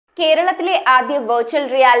കേരളത്തിലെ ആദ്യ virtual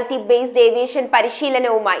reality based aviation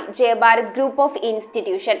പരിശീലനവുമായി Jayabharat group of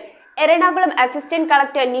institution Ernakulam assistant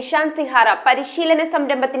collector Nishant സിഹാറ പരിശീലന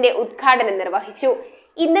സംരംഭത്തിന്റെ ഉദ്ഘാടനം നിർവഹിച്ചു.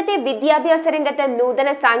 ഇന്നത്തെ വിദ്യാഭ്യാസ രംഗത്ത് നൂതന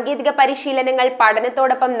സാങ്കേതിക പരിശീലനങ്ങൾ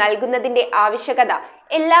പഠനത്തോടൊപ്പം നൽകുന്നതിന്റെ ആവശ്യകത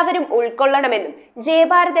എല്ലാവരും ഉൾക്കൊള്ളണമെന്നും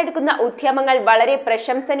ജയഭാരത് എടുക്കുന്ന ഉദ്യമങ്ങൾ വളരെ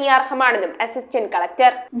പ്രശംസനീയാർഹമാണെന്നും assistant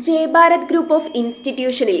collector. Jayabharat group of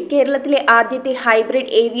ഇൻസ്റ്റിറ്റ്യൂഷനിൽ കേരളത്തിലെ ആദ്യത്തെ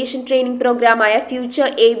hybrid aviation training പ്രോഗ്രാമായ future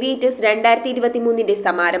aviators 2023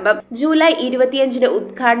 സമാരംഭം July 25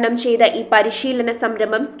 ഉദ്ഘാടനം ചെയ്ത ഈ പരിശീലന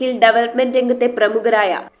സംരംഭം സ്കിൽ ഡെവലപ്മെന്റ് രംഗത്തെ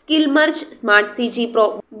പ്രമുഖരായ skill merge, smart CG pro,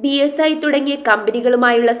 BSI തുടങ്ങിയ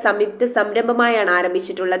കമ്പനികളുമായുള്ള സംയുക്ത സംരംഭമായാണ്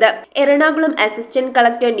ആരംഭിച്ചിട്ടുള്ളത്. എറണാകുളം അസിസ്റ്റന്റ്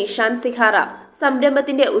കളക്ടർ നിഷാന്ത് സിഹാറ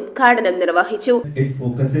സംരംഭത്തിന്റെ ഉദ്ഘാടനം നിർവഹിച്ചു. It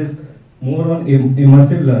focuses more on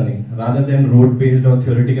immersive learning rather than rote-based or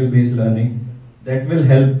theoretical-based learning that will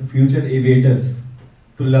help future aviators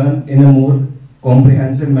to learn in a more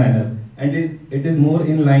comprehensive manner, and it is more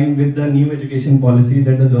in line with the new education policy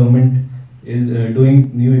that the government is doing,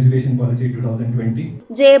 new education policy 2020.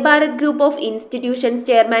 Jayabharat group of institutions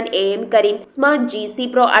chairman AM Kareem, smart GC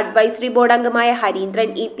pro advisory board അംഗമായ Harindran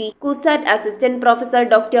EP, CUSAT assistant professor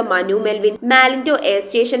doctor Manu Melvin, മാലിൻഡോ air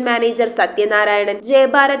station manager Sathyanarayanan,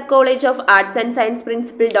 Jayabharat college of arts and science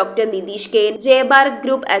principal doctor Nitish KN, Jayabharat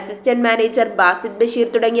group assistant manager Basid Basheer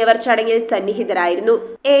തുടങ്ങിയവർ ചടങ്ങിൽ സന്നിഹിതരായിരുന്നു.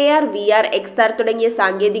 AR, VR, XR തുടങ്ങിയ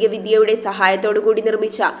സാങ്കേതിക വിദ്യയുടെ സഹായത്തോടുകൂടി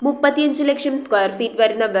നിർമ്മിച്ച 35 ലക്ഷം square feet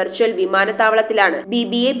വരുന്ന virtual വിമാനത്താവളത്തിലാണ്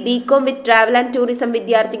BBA, BCom with travel and tourism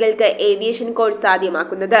വിദ്യാർത്ഥികൾക്ക് aviation course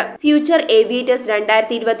സാധ്യമാക്കുന്നത്. Future aviators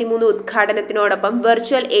 2023 ഉദ്ഘാടനത്തിനോടൊപ്പം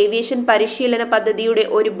virtual aviation പരിശീലന പദ്ധതിയുടെ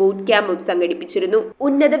ഒരു ബൂട്ട് ക്യാമ്പും സംഘടിപ്പിച്ചിരുന്നു.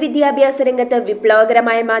 ഉന്നത വിദ്യാഭ്യാസ രംഗത്ത്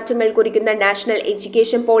വിപ്ലവകരമായ മാറ്റങ്ങൾ കുറിക്കുന്ന നാഷണൽ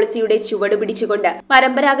എഡ്യൂക്കേഷൻ പോളിസിയുടെ ചുവടുപിടിച്ചുകൊണ്ട്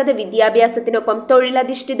പരമ്പരാഗത വിദ്യാഭ്യാസത്തിനൊപ്പം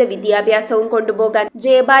തൊഴിലധിഷ്ഠിത വിദ്യാഭ്യാസവും കൊണ്ടുപോകാൻ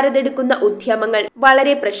ജയഭാരത് എടുക്കുന്ന ഉദ്യമങ്ങൾ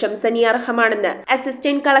വളരെ പ്രശംസനീയാർഹമാണെന്ന്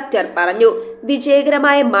അസിസ്റ്റന്റ് കളക്ടർ പറഞ്ഞു.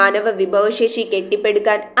 വിജയകരമായ മാനവ വിഭവശേഷി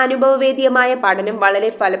കെട്ടിപ്പടുക്കാൻ അനുഭവവേദ്യമായ പഠനം വളരെ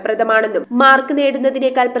ഫലപ്രദമാണെന്നും മാർക്ക്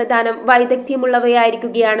നേടുന്നതിനേക്കാൾ പ്രധാനം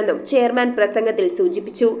വൈദഗ്ധ്യമുള്ളവയായിരിക്കുകയാണെന്നും ചെയർമാൻ പ്രസംഗത്തിൽ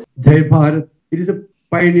സൂചിപ്പിച്ചു. Jayabharath, it is a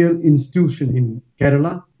pioneer institution in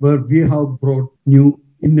Kerala where we have brought new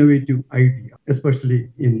innovative ideas, especially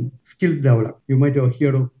in skill development. You might have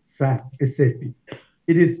heard of SAP.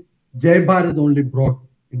 It is Jayabharath only brought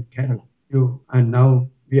in Kerala. And now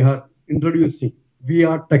we are introducing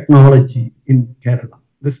VR technology in Kerala.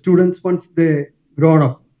 The students, once they grow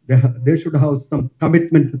up, they should have some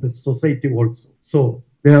commitment to the society also. So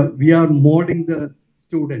we are molding the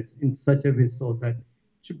students in such a way so that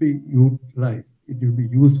it should be utilized. It will be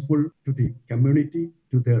useful to the community,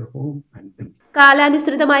 to their home and them.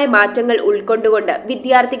 കാലാനുസൃതമായ മാറ്റങ്ങൾ ഉൾക്കൊണ്ടുകൊണ്ട്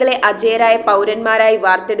വിദ്യാർത്ഥികളെ അജയരായ പൗരന്മാരായി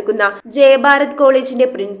വാർത്തെടുക്കുന്ന ജയഭാരത് കോളേജിന്റെ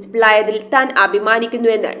പ്രിൻസിപ്പലായതിൽ താൻ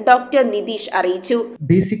അഭിമാനിക്കുന്നുവെന്ന് doctor Nitish അറിയിച്ചു.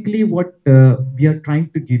 Basically, what we are trying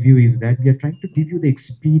to give you is that we are trying to give you the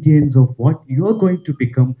experience of what you are going to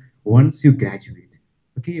become once you graduate.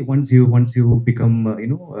 Okay, once you become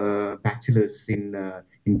bachelors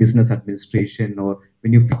in business administration, or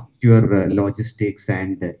when you finish your logistics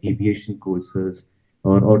and aviation courses,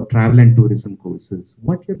 or travel and tourism courses,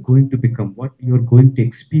 what you're going to become, what you're going to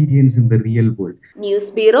experience in the real world. News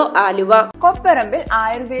Bureau, Aluva. Kopparambil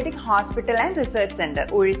ayurvedic hospital and research centre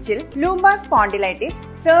ഉഴിച്ചിൽ ലൂംബ spondylitis,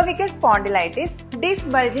 cervical spondylitis, disk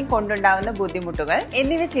bulging കൊണ്ടുണ്ടാവുന്ന ബുദ്ധിമുട്ടുകൾ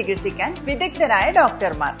എന്നിവ ചികിത്സിക്കാൻ വിദഗ്ധരായ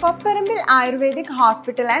ഡോക്ടർമാർ. Kopparambil ayurvedic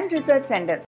hospital and research centre.